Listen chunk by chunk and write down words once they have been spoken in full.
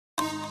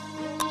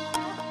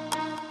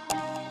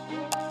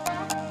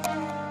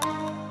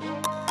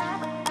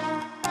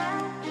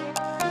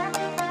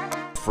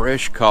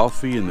fresh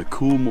coffee and the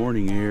cool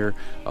morning air,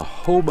 a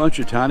whole bunch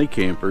of tiny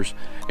campers,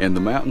 and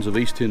the mountains of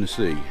East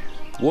Tennessee.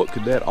 What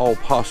could that all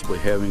possibly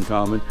have in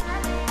common?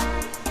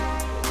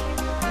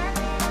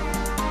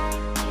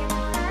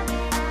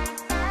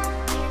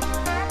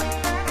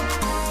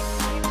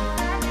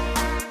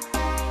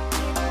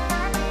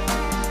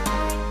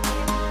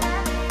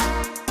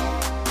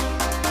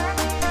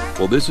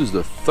 Well, this is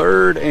the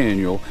third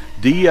annual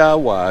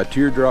DIY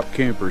Teardrop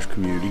Campers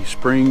Community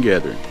Spring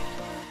Gathering.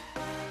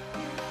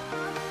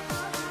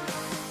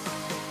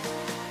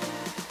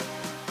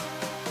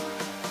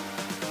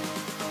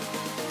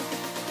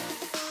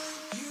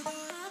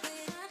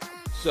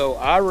 So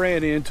I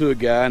ran into a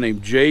guy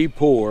named Jay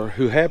Poor,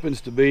 who happens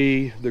to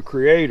be the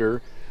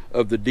creator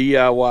of the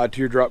DIY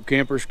Teardrop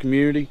Campers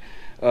Community.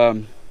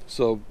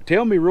 So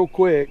tell me real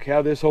quick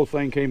how this whole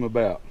thing came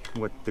about.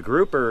 What, the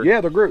group or? Yeah,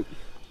 the group.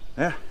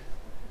 Yeah.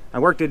 I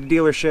worked at a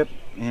dealership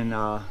and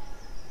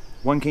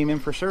one came in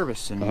for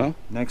service, and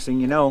next thing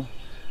you know,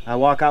 I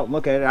walk out and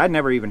look at it. I'd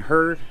never even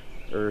heard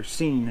or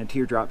seen a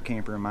teardrop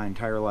camper in my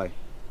entire life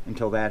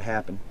until that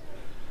happened.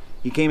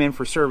 He came in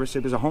for service.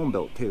 It was a home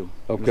built too.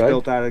 Okay. It was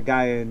built out of a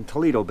guy in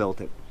Toledo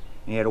built it.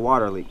 He had a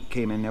water leak.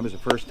 Came in. That was the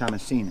first time I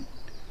seen it.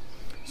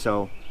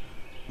 So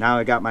now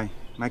I got my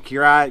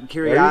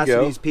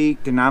curiosity's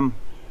piqued, and I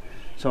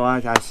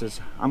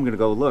says I'm gonna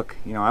go look.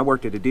 You know, I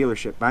worked at a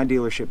dealership. My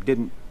dealership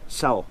didn't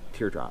sell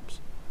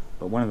teardrops,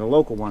 but one of the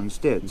local ones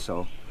did.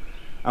 So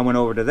I went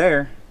over to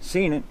there,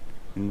 seen it,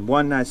 and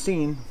one I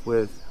seen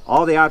with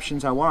all the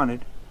options I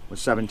wanted was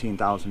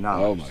 $17,000.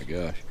 Oh my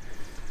gosh!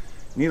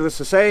 Needless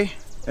to say,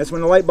 that's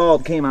when the light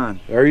bulb came on.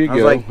 There you go.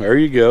 Like, there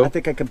you go. I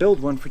think I could build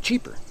one for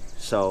cheaper.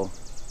 So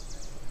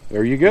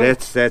there you go.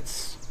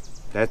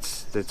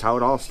 That's how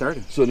it all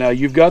started. So now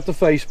you've got the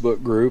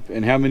Facebook group,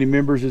 and how many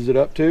members is it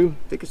up to?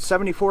 I think it's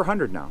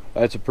 7,400 now.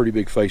 That's a pretty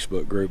big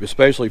Facebook group,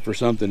 especially for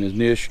something as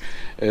niche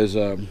as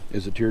a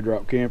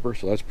teardrop camper.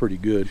 So that's pretty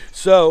good.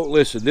 So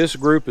listen, this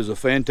group is a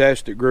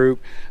fantastic group.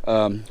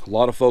 A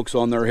lot of folks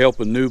on there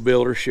helping new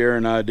builders,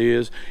 sharing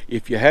ideas.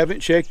 If you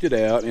haven't checked it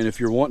out, and if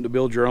you're wanting to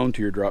build your own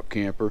teardrop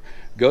camper,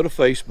 go to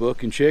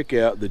Facebook and check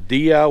out the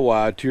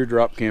DIY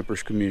Teardrop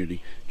Campers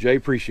Community. Jay,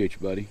 appreciate you,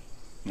 buddy.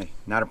 Hey,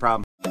 not a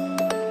problem.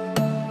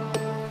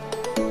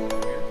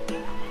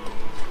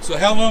 So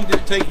how long did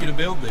it take you to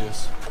build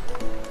this?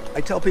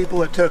 I tell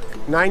people it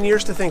took 9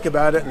 years to think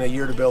about it and a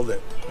year to build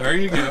it. There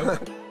you go.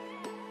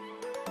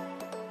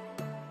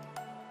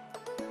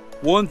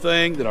 One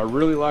thing that I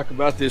really like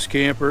about this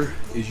camper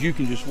is you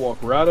can just walk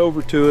right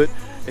over to it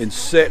and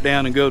sit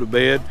down and go to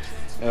bed.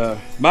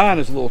 Mine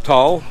is a little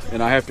tall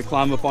and I have to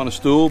climb up on a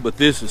stool, but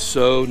this is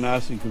so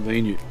nice and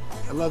convenient.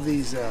 I love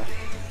these.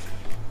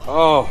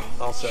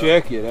 Also.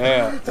 Check it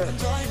out.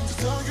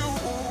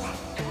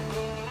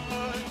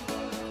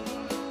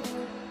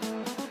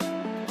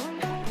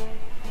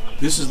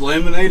 This is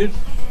laminated?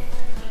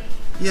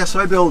 Yeah, so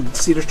I build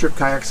cedar strip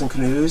kayaks and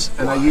canoes,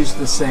 and I use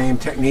the same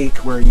technique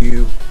where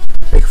you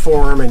make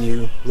form and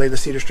you lay the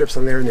cedar strips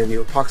on there and then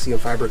you epoxy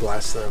and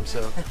fiberglass them.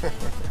 So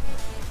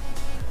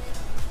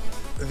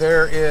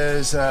there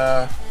is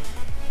a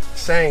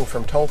saying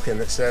from Tolkien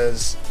that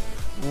says,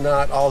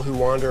 "Not all who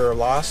wander are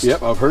lost."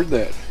 Yep, I've heard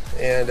that.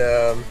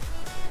 And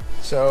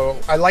so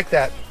I like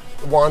that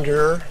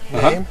Wanderer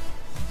name.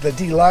 The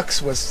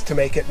deluxe was to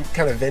make it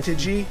kind of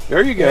vintagey.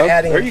 There you go.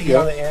 Adding there you go.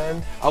 On the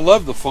end. I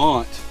love the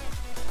font.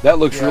 That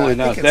looks really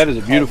nice. That is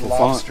a beautiful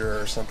font.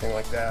 Or something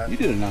like that. You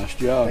did a nice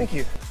job. Thank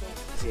you.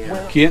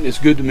 Yeah. Kent, it's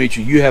good to meet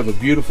you. You have a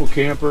beautiful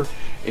camper,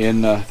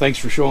 and thanks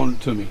for showing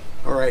it to me.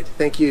 All right.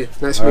 Thank you.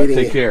 Nice meeting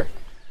you. Take care.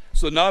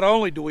 So not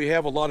only do we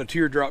have a lot of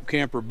teardrop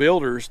camper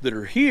builders that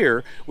are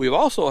here, we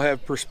also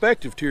have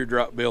prospective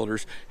teardrop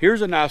builders.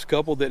 Here's a nice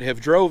couple that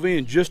have drove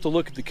in just to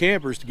look at the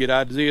campers to get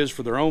ideas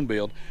for their own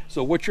build.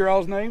 So what's your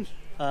all's names?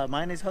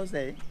 Mine is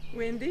Jose.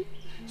 Wendy.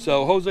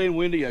 So Jose and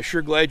Wendy, I'm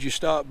sure glad you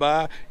stopped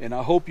by, and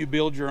I hope you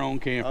build your own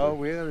camper. Oh,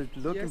 we're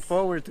looking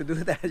forward to do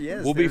that,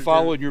 yes. We'll be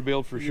following your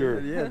build for sure.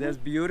 Yeah, that's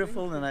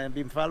beautiful, and I've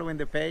been following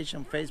the page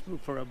on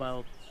Facebook for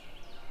about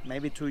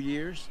maybe 2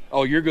 years.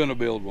 Oh, you're going to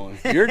build one.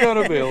 You're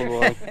going to build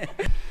one.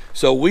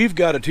 So we've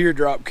got a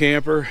teardrop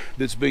camper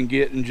that's been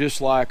getting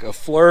just like a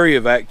flurry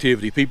of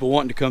activity. People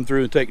wanting to come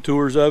through and take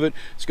tours of it.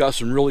 It's got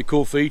some really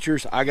cool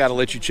features. I got to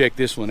let you check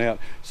this one out.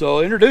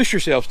 So introduce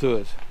yourselves to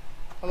us.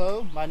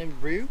 Hello, my name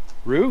is Ryu.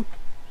 Ryu?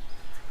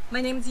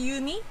 My name is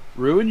Yumi.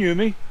 Ryu and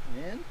Yumi.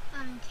 And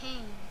I'm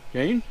Kane.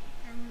 Kane?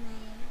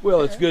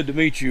 Well, it's good to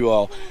meet you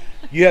all.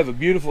 You have a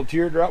beautiful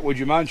teardrop. Would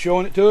you mind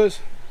showing it to us?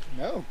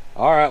 No.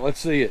 All right, let's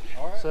see it.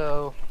 All right.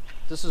 So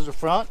this is the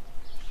front,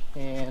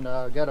 and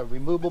got a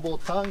removable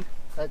tongue.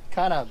 That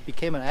kind of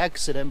became an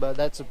accident, but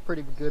that's a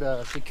pretty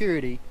good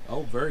security.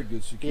 Oh, very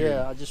good security.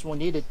 Yeah, I just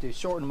needed to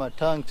shorten my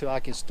tongue so I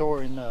can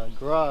store in the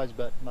garage,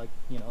 but like,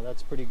 you know,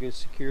 that's pretty good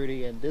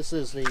security. And this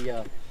is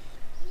the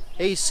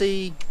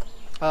AC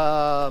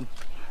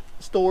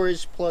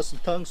storage plus the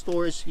tongue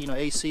storage. You know,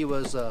 AC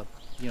was that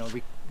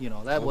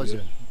was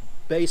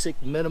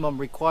basic minimum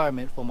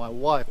requirement for my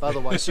wife.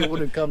 Otherwise, she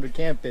wouldn't come to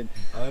camping.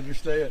 I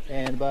understand.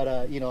 And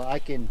but you know, I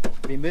can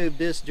remove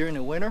this during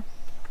the winter,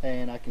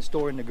 and I can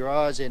store in the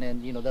garage, and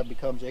then you know that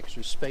becomes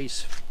extra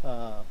space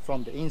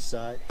from the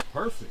inside.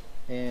 Perfect.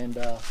 And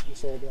you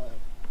said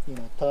you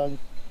know,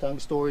 tongue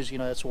storage. You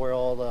know, that's where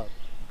all the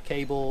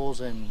cables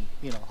and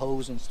you know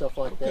hose and stuff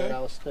like that I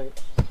was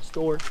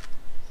stored.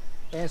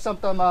 And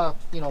sometimes I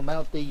you know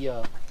mount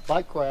the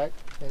bike rack,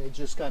 and it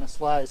just kind of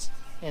slides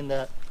in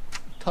that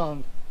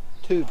tongue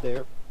tube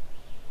there,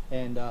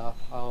 and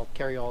I'll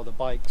carry all the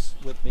bikes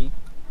with me.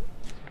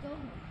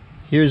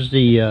 Here's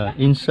the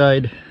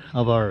inside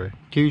of our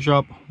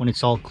teardrop when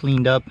it's all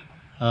cleaned up.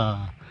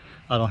 I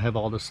don't have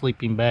all the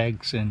sleeping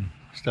bags and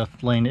stuff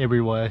laying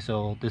everywhere,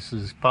 so this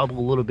is probably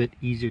a little bit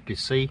easier to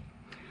see.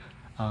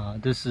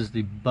 This is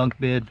the bunk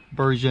bed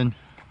version.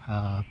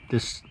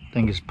 This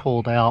thing is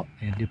pulled out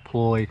and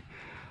deployed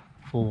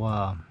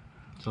for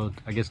so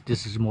I guess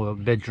this is more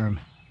bedroom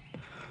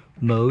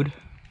mode.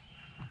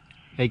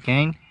 Hey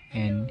gang,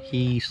 and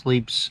he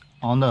sleeps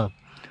on the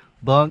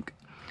bunk,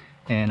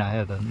 and I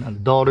have a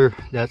daughter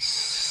that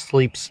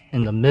sleeps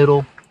in the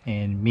middle,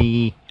 and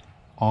me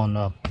on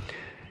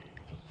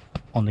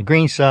the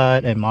green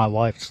side, and my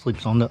wife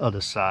sleeps on the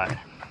other side.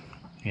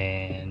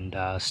 And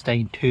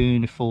stay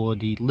tuned for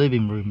the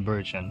living room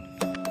version.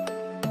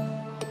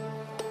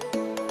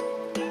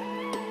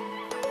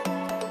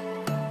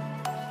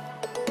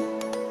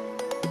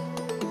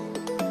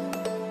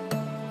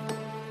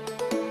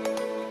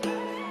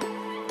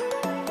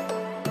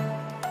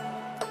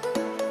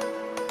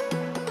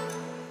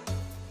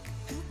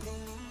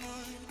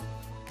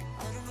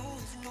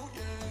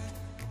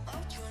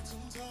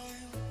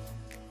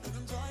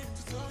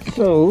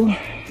 So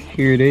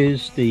here it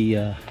is,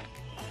 the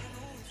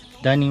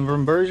dining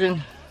room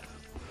version.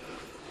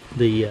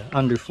 The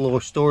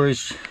underfloor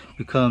storage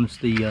becomes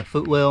the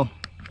footwell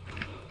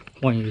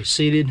when you're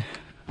seated.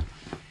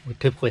 We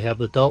typically have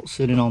adults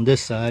sitting on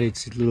this side.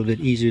 It's a little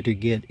bit easier to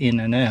get in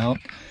and out,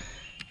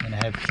 and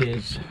I have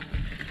kids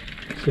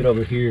sit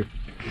over here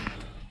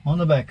on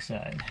the back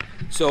side.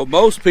 So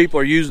most people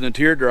are using a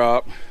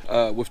teardrop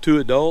with 2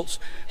 adults.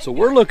 So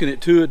we're looking at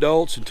 2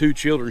 adults and 2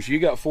 children. So you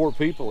got 4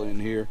 people in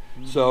here.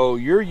 So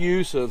your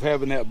use of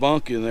having that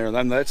bunk in there,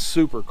 that's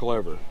super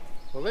clever.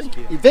 Well, thank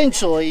you.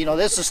 Eventually, you know,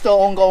 this is still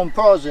an ongoing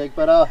project,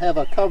 but I'll have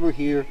a cover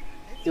here.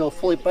 It'll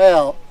flip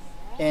out,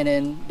 and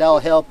then that'll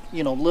help,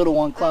 you know, little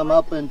one climb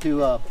up into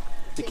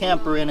the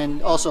camper, and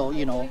then also,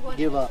 you know,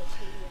 give a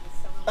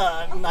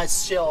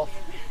nice shelf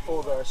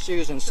for the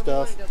shoes and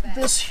stuff.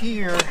 This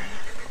here,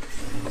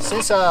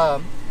 since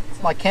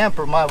my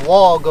camper, my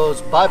wall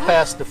goes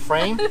bypass the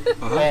frame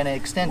and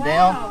extend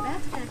down. Wow,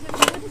 that's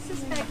fantastic. What is this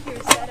back here?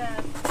 Is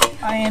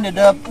that I ended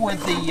up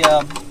with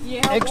the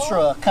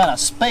extra kind of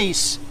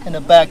space in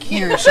the back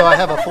here, so I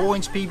have a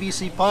 4-inch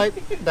PVC pipe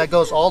that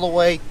goes all the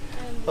way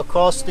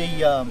across the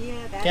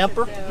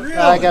camper. Really?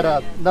 I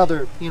got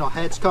another, you know,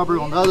 hatch cover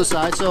on the other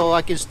side, so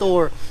I can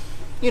store,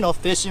 you know,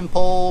 fishing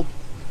pole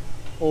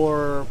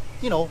or,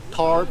 you know,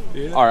 tarp.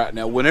 Yeah. All right,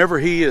 now whenever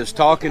he is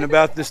talking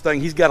about this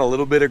thing, he's got a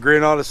little bit of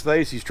grin on his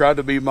face. He's tried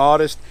to be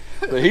modest,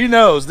 but he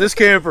knows this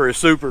camper is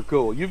super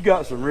cool. You've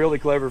got some really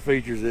clever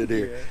features in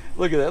here.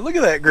 Look at that! Look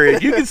at that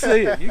grin. You can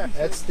see it.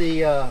 That's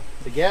the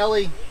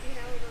galley,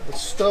 the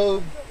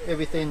stove,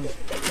 everything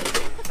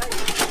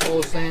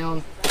pulls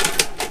down,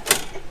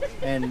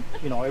 and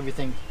you know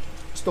everything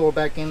stored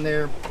back in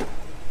there.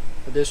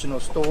 Additional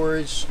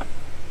storage.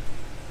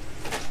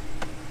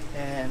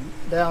 And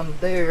down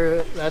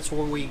there, that's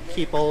where we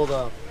keep all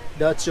the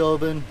Dutch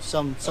oven,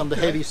 some of the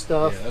heavy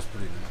stuff. Yeah, that's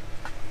pretty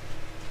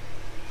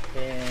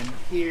nice. And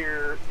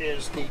here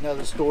is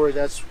another storage.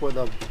 That's where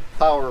the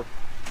power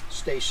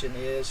station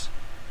is.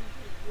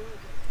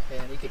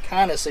 And you can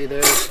kind of see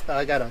there,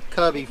 I got a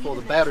cubby for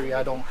the battery.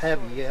 I don't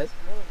have it yet,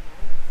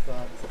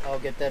 but I'll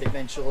get that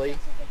eventually.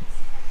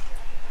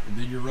 And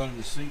then you're running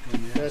the sink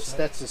on the outside.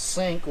 That's a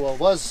sink. Well, it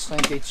was a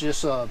sink. It's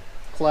just a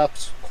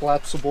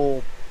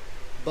collapsible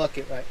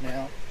bucket right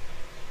now.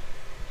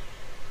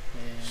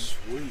 And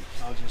sweet.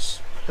 I'll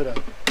just put a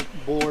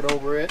board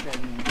over it,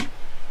 and it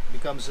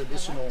becomes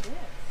additional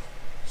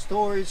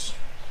storage.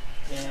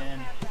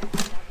 And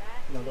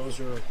you know,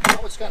 those are, I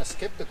was kind of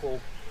skeptical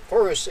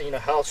first, you know,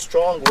 how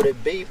strong would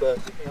it be, but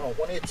you know,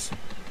 when it's,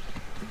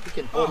 you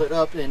can hold it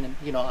up, and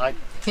you know, I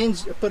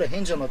put a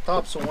hinge on the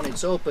top, so when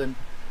it's open,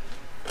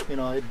 you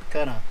know, it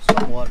kind of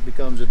somewhat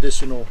becomes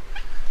additional.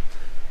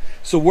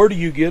 So where do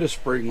you get a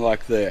spring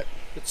like that?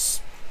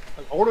 It's,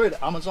 I ordered it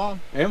at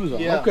Amazon.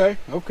 Amazon. Yeah. Okay.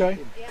 Okay.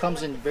 It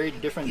comes in very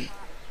different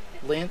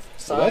length,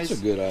 size. Well, that's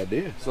a good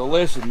idea. So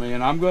listen,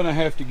 man, I'm going to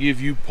have to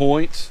give you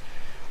points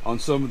on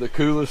some of the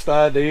coolest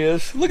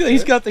ideas. Look at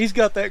that. He's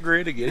got that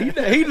grin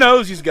again. He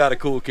knows he's got a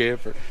cool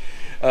camper.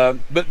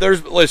 But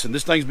listen,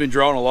 this thing's been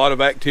drawing a lot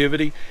of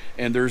activity,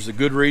 and there's a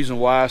good reason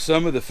why.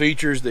 Some of the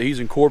features that he's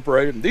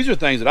incorporated, these are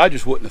things that I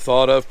just wouldn't have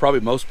thought of,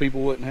 probably most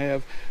people wouldn't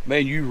have.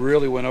 Man, you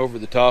really went over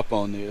the top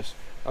on this.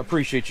 I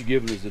appreciate you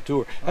giving us the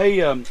tour. Hey,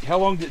 how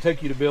long did it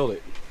take you to build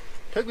it?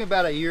 Took me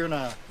about a year and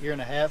a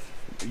half.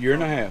 A year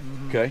and a half.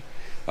 Okay.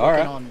 All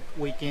right. on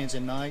weekends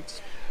and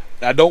nights.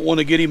 I don't want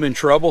to get him in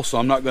trouble, so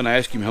I'm not going to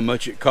ask him how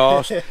much it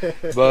costs.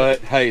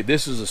 But hey,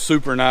 this is a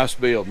super nice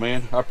build,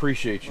 man. I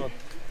appreciate you. Well,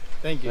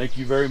 thank you. Thank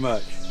you very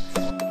much.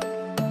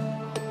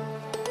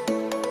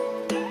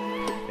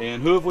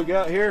 And who have we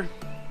got here?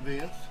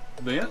 Vince.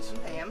 Vince?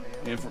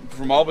 And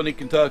from Albany,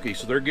 Kentucky.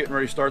 So they're getting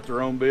ready to start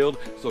their own build.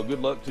 So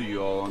good luck to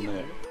you all on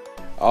that.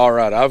 All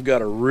right, I've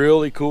got a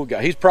really cool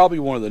guy. He's probably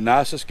one of the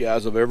nicest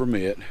guys I've ever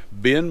met.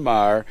 Ben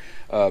Meyer.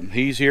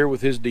 He's here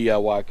with his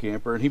DIY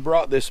camper, and he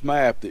brought this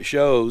map that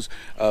shows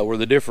where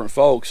the different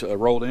folks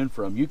rolled in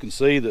from. You can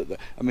see that,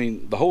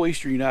 the whole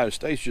eastern United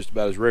States just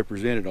about is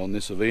represented on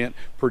this event.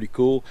 Pretty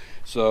cool.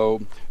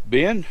 So,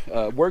 Ben,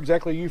 where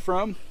exactly are you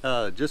from?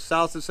 Just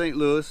south of St.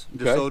 Louis,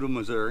 DeSoto,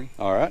 Missouri.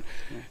 All right.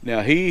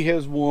 Now, he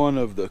has one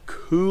of the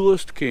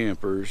coolest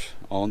campers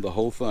on the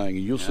whole thing,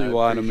 and you'll see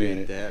why in a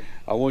minute. That.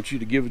 I want you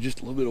to give it just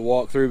a little bit of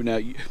walkthrough. Now,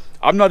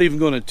 I'm not even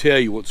going to tell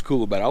you what's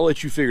cool about it. I'll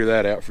let you figure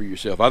that out for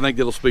yourself. I think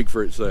that'll speak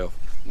for itself.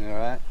 All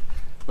right.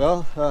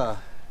 Well,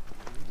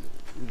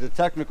 the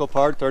technical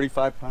part,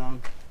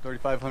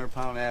 3,500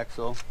 pound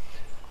axle.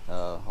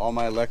 All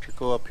my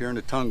electrical up here in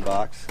the tongue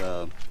box,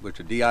 which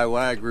a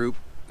DIY group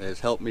has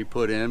helped me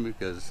put in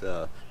because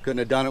couldn't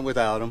have done it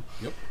without them.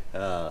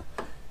 Yep.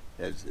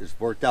 It's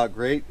worked out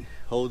great.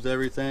 Holds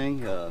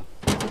everything.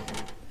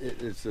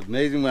 It's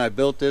amazing when I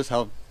built this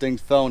how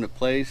things fell into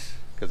place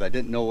because I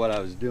didn't know what I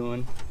was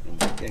doing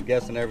and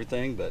guessing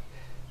everything, but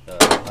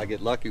I get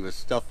lucky with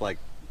stuff like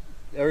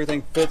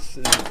everything fits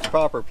in its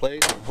proper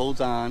place and holds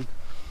on.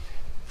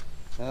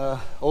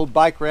 Old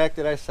bike rack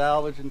that I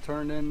salvaged and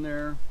turned in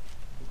there.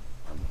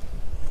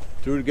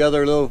 Threw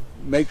together a little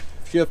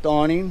makeshift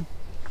awning.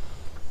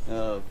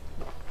 Cut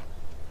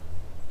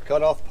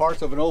off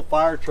parts of an old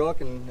fire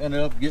truck and ended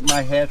up getting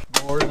my hatch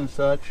doors and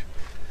such.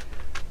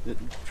 The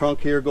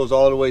trunk here goes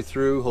all the way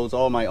through, holds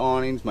all my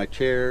awnings, my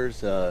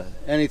chairs,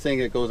 anything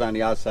that goes on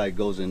the outside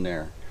goes in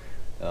there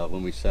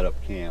when we set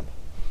up camp.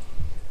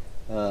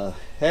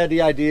 Had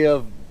the idea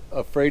of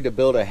afraid to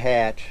build a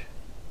hatch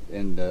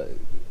and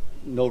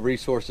no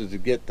resources to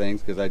get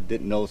things because I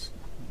didn't know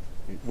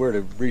where to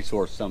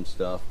resource some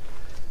stuff.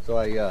 So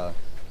I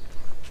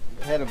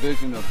had a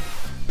vision of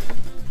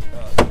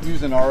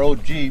using our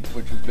old Jeep,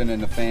 which has been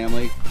in the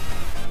family,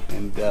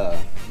 and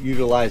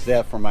utilize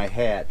that for my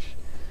hatch.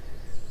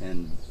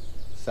 And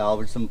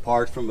salvage some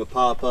parts from the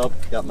pop-up.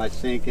 Got my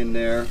sink in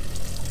there.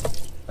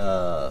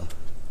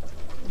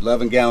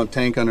 11-gallon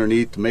tank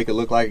underneath to make it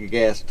look like a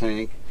gas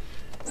tank.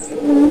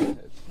 The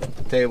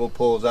table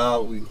pulls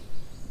out. We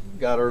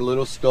got our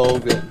little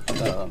stove.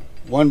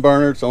 One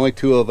burner. It's only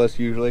two of us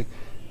usually.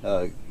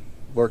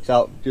 Works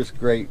out just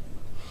great.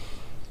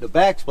 The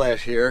backsplash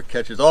here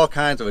catches all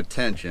kinds of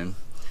attention.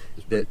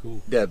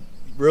 That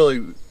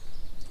really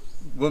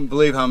wouldn't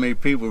believe how many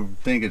people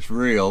think it's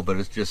real, but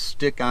it's just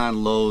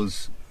stick-on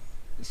Lowe's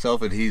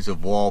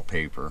self-adhesive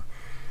wallpaper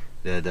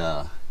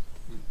that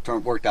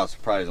worked out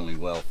surprisingly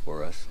well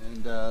for us.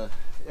 And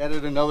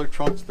added another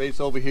trunk space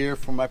over here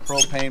for my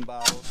propane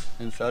bottles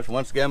and such.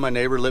 Once again, my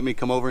neighbor let me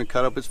come over and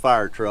cut up his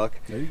fire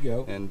truck. There you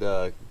go.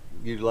 And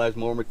utilize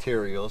more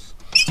materials.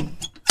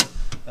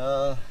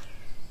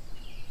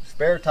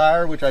 Spare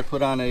tire, which I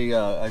put on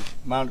I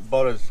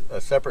bought a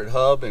separate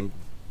hub and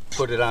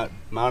put it on,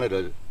 mounted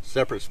a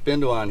separate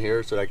spindle on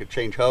here so that I could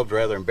change hubs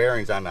rather than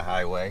bearings on the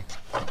highway.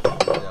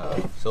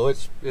 So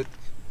it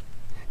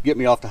get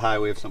me off the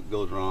highway if something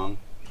goes wrong.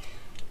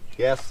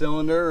 Gas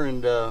cylinder,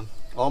 and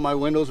all my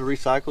windows are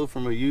recycled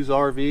from a used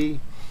RV.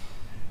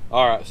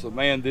 All right, so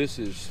man, this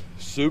is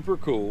super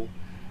cool.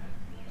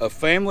 A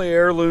family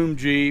heirloom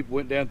Jeep,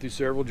 went down through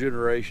several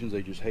generations.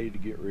 They just hated to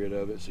get rid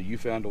of it, so you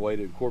found a way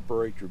to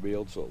incorporate your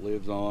build so it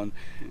lives on.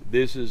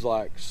 This is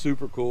like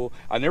super cool.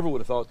 I never would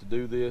have thought to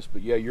do this,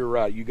 but yeah, you're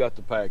right. You got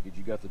the package.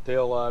 You got the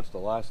tail lights, the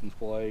license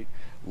plate,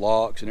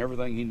 locks, and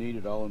everything he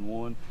needed all in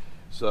one.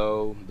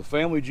 So the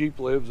family Jeep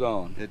lives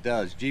on. It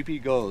does. Jeepy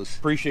goes.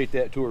 Appreciate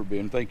that tour,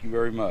 Ben. Thank you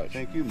very much.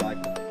 Thank you,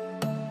 Michael.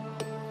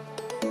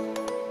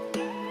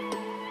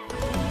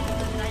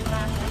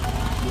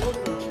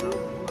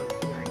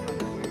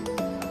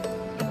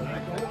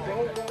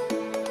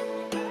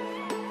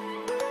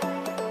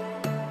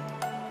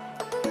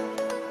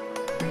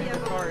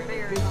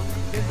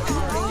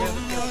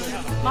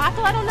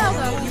 Michael, I don't know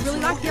though. You really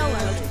like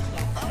yellow.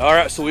 All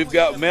right, so we've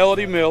got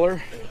Melody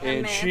Miller,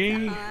 and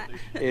she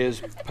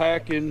is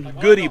packing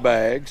goodie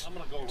bags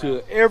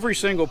to every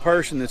single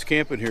person that's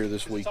camping here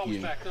this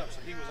weekend.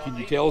 Can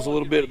you tell us a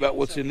little bit about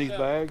what's in these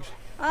bags?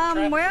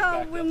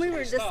 Well, when we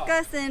were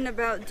discussing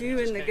about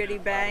doing the goodie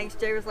bags,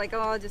 Jay was like, oh,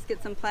 I'll just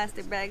get some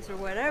plastic bags or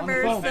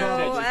whatever.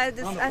 So I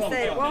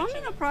said, well, I'm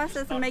in the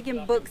process of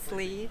making book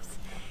sleeves.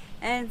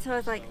 And so I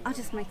was like, I'll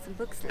just make some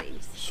book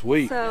sleeves.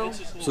 Sweet.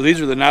 So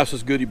these are the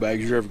nicest goodie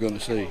bags you're ever going to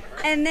see.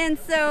 And then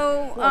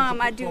so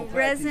I do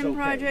resin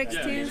projects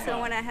too. So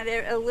when I had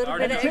a little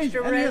bit of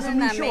extra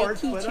resin, I made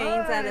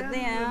keychains out of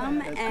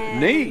them.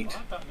 And neat.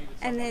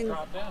 And then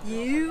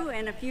you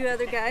and a few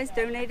other guys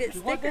donated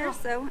stickers,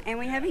 so, and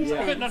we have ink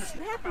pens.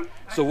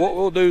 So what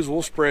we'll do is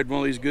we'll spread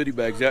one of these goodie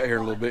bags out here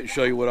in a little bit and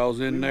show you what I was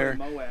in there.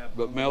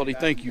 But Melody,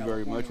 thank you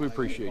very much. We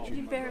appreciate you.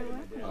 You're very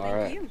welcome. All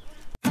right. Thank you.